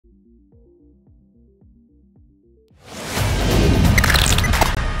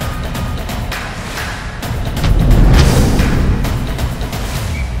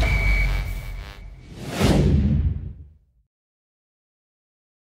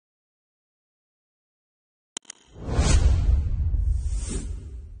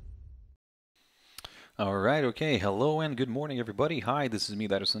All right, okay. Hello and good morning, everybody. Hi, this is me,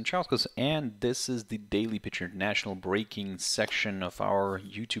 Darius Sanchauskas, and this is the Daily Pitch International breaking section of our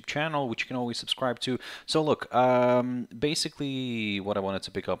YouTube channel, which you can always subscribe to. So, look, basically, what I wanted to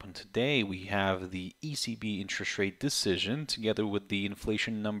pick up on today, we have the ECB interest rate decision together with the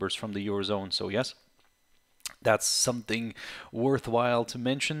inflation numbers from the Eurozone. So, yes. That's something worthwhile to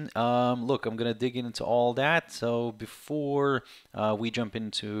mention. Look, I'm gonna dig into all that. So before we jump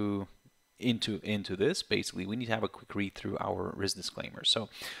into this, basically, we need to have a quick read through our risk disclaimer. So,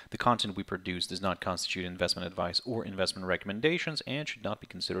 the content we produce does not constitute investment advice or investment recommendations and should not be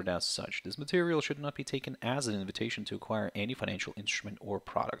considered as such. This material should not be taken as an invitation to acquire any financial instrument or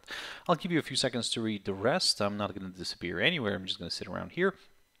product. I'll give you a few seconds to read the rest. I'm not going to disappear anywhere. I'm just going to sit around here.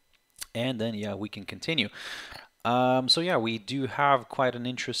 And then, yeah, we can continue. So yeah, we do have quite an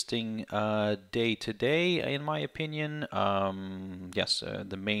interesting day today, in my opinion. Yes,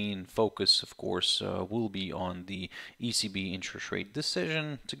 the main focus, of course, will be on the ECB interest rate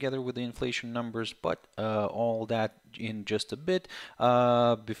decision together with the inflation numbers, but all that in just a bit.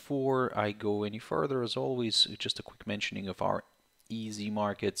 Before I go any further, as always, just a quick mentioning of our Easy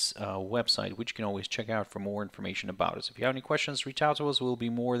Markets website, which you can always check out for more information about us. If you have any questions, reach out to us. We'll be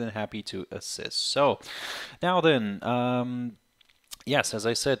more than happy to assist. So, now then, yes, as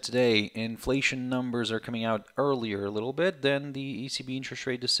I said today, inflation numbers are coming out earlier a little bit than the ECB interest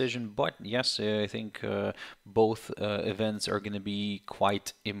rate decision, but yes, I think both events are going to be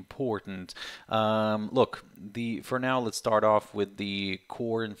quite important. Look, for now, let's start off with the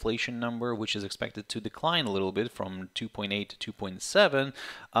core inflation number, which is expected to decline a little bit from 2.8 to 2.7,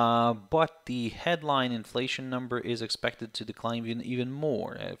 but the headline inflation number is expected to decline even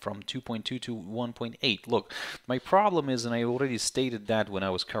more, from 2.2 to 1.8. Look, my problem is, and I already stated that when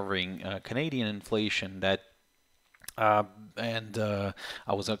I was covering Canadian inflation, that I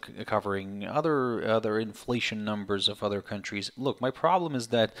was covering other inflation numbers of other countries. Look, my problem is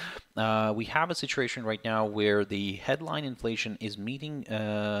that we have a situation right now where the headline inflation is meeting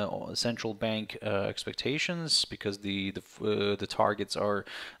central bank expectations because the targets are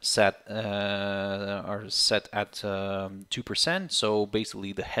set at 2%. So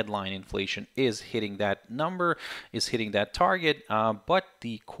basically, the headline inflation is hitting that number, is hitting that target, but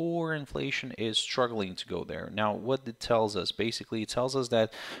the core inflation is struggling to go there. Now, what it tells us, basically, it tells us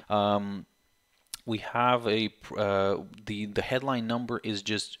that we have the headline number is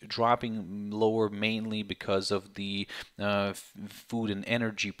just dropping lower mainly because of the food and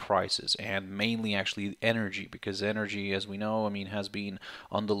energy prices, and mainly actually energy, because energy, as we know, I mean, has been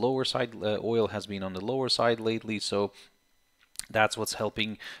on the lower side. Oil has been on the lower side lately, so that's what's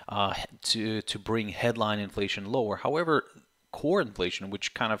helping to bring headline inflation lower. However, core inflation,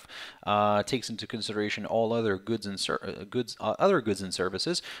 which kind of takes into consideration all other goods and other goods and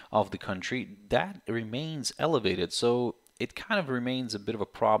services of the country, that remains elevated. So it kind of remains a bit of a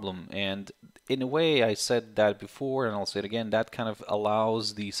problem. And in a way, I said that before, and I'll say it again, that kind of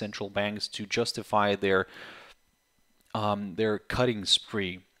allows the central banks to justify their cutting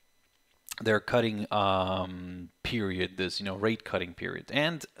spree, their cutting period, this rate cutting period.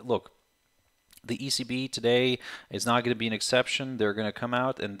 And look, the ECB today is not going to be an exception. They're going to come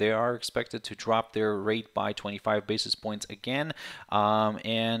out and they are expected to drop their rate by 25 basis points again.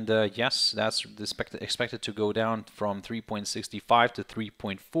 Yes, that's expected to go down from 3.65 to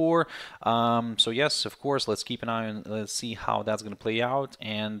 3.4. So yes, of course, let's keep an eye on, let's see how that's going to play out.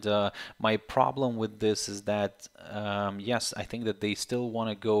 And my problem with this is that, yes, I think that they still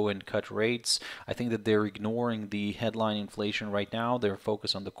want to go and cut rates. I think that they're ignoring the headline inflation right now. They're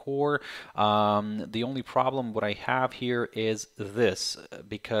focused on the core. The only problem what I have here is this,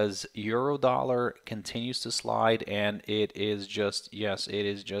 because euro dollar continues to slide, and it is just, yes, it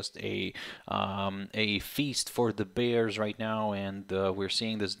is just a feast for the bears right now, and we're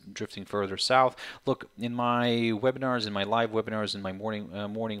seeing this drifting further south. Look, in my webinars, in my live webinars, in my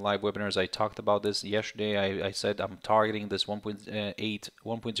morning live webinars, I talked about this yesterday. I said I'm targeting this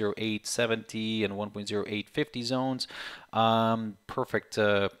 1.0870 and 1.0850 zones. Perfect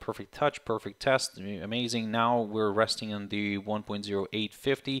touch, perfect test, amazing. Now we're resting on the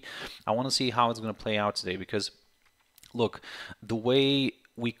 1.0850. I want to see how it's going to play out today, because look, the way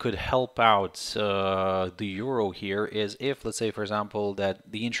we could help out the euro here is if, let's say, for example,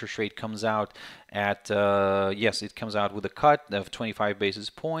 that the interest rate comes out at, yes, it comes out with a cut of 25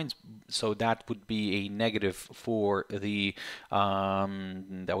 basis points. So that would be a negative for the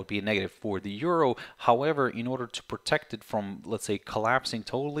euro. However, in order to protect it from, let's say, collapsing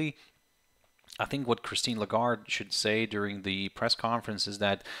totally, I think what Christine Lagarde should say during the press conference is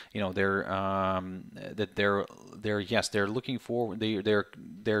that they're looking for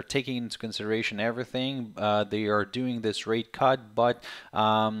they're taking into consideration everything. They are doing this rate cut, but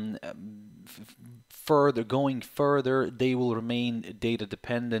going further, they will remain data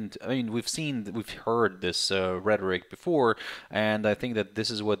dependent. I mean, we've heard this rhetoric before, and I think that this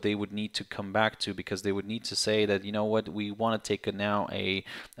is what they would need to come back to, because they would need to say that, you know what, we want to take an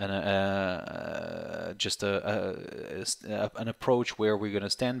approach where we're going to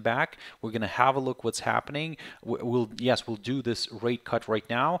stand back, we're going to have a look what's happening. We'll do this rate cut right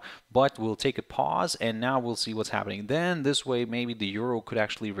now, but we'll take a pause, and now we'll see what's happening. Then this way, maybe the euro could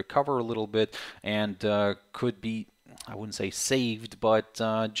actually recover a little bit, and could be, I wouldn't say saved, but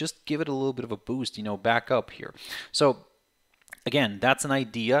just give it a little bit of a boost, back up here. So again, that's an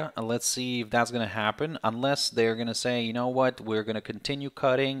idea. Let's see if that's going to happen, unless they're going to say, you know what, we're going to continue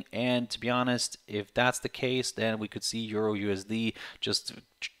cutting. And to be honest, if that's the case, then we could see Euro USD just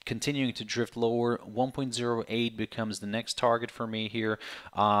continuing to drift lower. 1.08 becomes the next target for me here,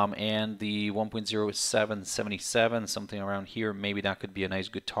 and the 1.0777, something around here, maybe that could be a nice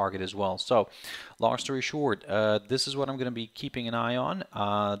good target as well. So long story short, this is what I'm going to be keeping an eye on.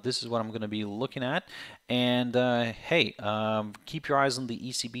 This is what I'm going to be looking at. And hey, keep your eyes on the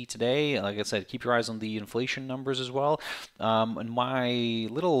ECB today. Like I said, keep your eyes on the inflation numbers as well. And my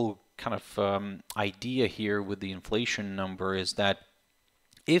little kind of idea here with the inflation number is that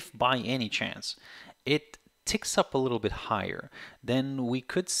if by any chance it ticks up a little bit higher, then we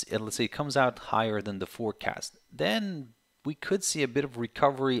could see, let's say it comes out higher than the forecast, then we could see a bit of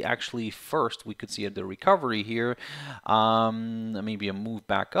recovery. Actually, first we could see the recovery here, maybe a move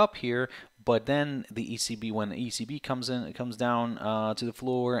back up here. But then the ECB, when the ECB comes down to the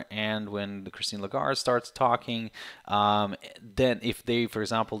floor, and when the Christine Lagarde starts talking, then if they, for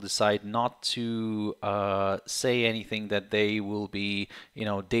example, decide not to say anything, that they will be,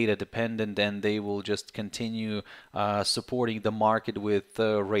 data dependent, and they will just continue supporting the market with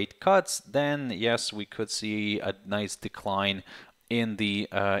rate cuts, then yes, we could see a nice decline in the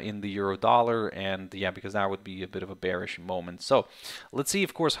euro dollar, and yeah, because that would be a bit of a bearish moment. So let's see,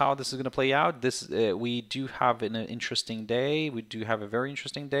 of course, how this is going to play out. We do have an interesting day. We do have a very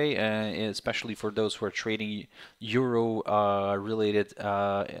interesting day, especially for those who are trading euro related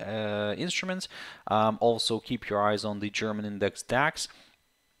instruments. Also keep your eyes on the German index DAX.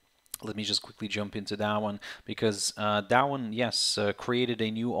 Let me just quickly jump into that one, because that one, yes, created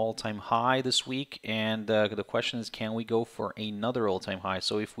a new all-time high this week, and the question is, can we go for another all-time high?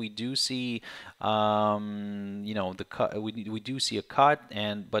 So if we do see, the cut, we do see a cut,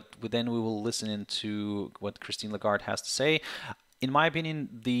 but then we will listen into what Christine Lagarde has to say. In my opinion,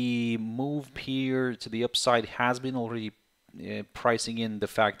 the move here to the upside has been already pricing in the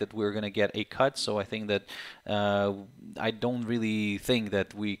fact that we're going to get a cut. So I think that I don't really think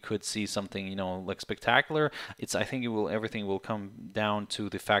that we could see something, like spectacular. I think everything will come down to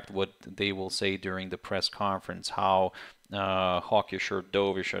the fact what they will say during the press conference, how hawkish or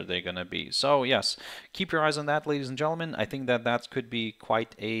dovish are they going to be. So yes, keep your eyes on that, ladies and gentlemen. I think that could be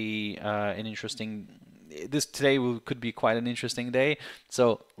quite an interesting. Today could be quite an interesting day.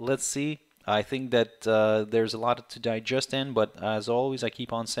 So let's see. I think that there's a lot to digest in, but as always, I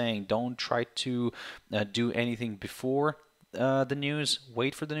keep on saying, don't try to do anything before the news.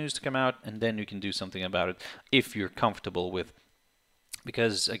 Wait for the news to come out, and then you can do something about it if you're comfortable with.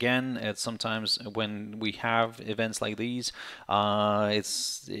 Because again, it's sometimes when we have events like these,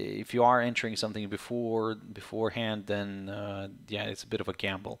 if you are entering something beforehand, then yeah, it's a bit of a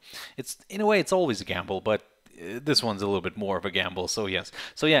gamble. In a way, it's always a gamble, but this one's a little bit more of a gamble. So yes.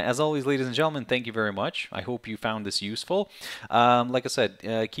 So yeah, as always, ladies and gentlemen, thank you very much. I hope you found this useful. Like I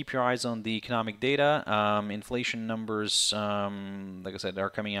said, keep your eyes on the economic data. Inflation numbers, like I said,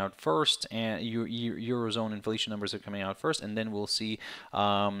 are coming out first, and Eurozone inflation numbers are coming out first, and then we'll see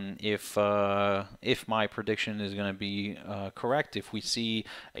if my prediction is going to be correct. If we see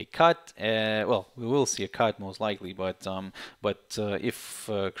a cut, well, we will see a cut most likely, but if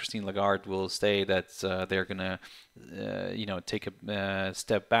Christine Lagarde will say that they're going to take a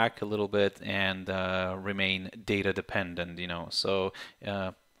step back a little bit and remain data dependent, so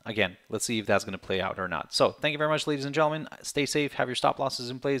again, let's see if that's going to play out or not. So thank you very much, ladies and gentlemen. Stay safe, have your stop losses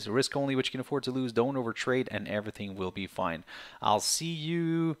in place, risk only what you can afford to lose, don't overtrade, and everything will be fine. I'll see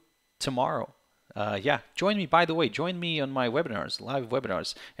you tomorrow. Yeah, join me, by the way, join me on my webinars, live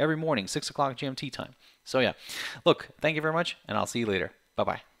webinars, every morning, 6 o'clock GMT time. So yeah, look, thank you very much, and I'll see you later.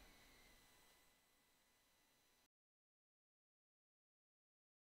 Bye-bye.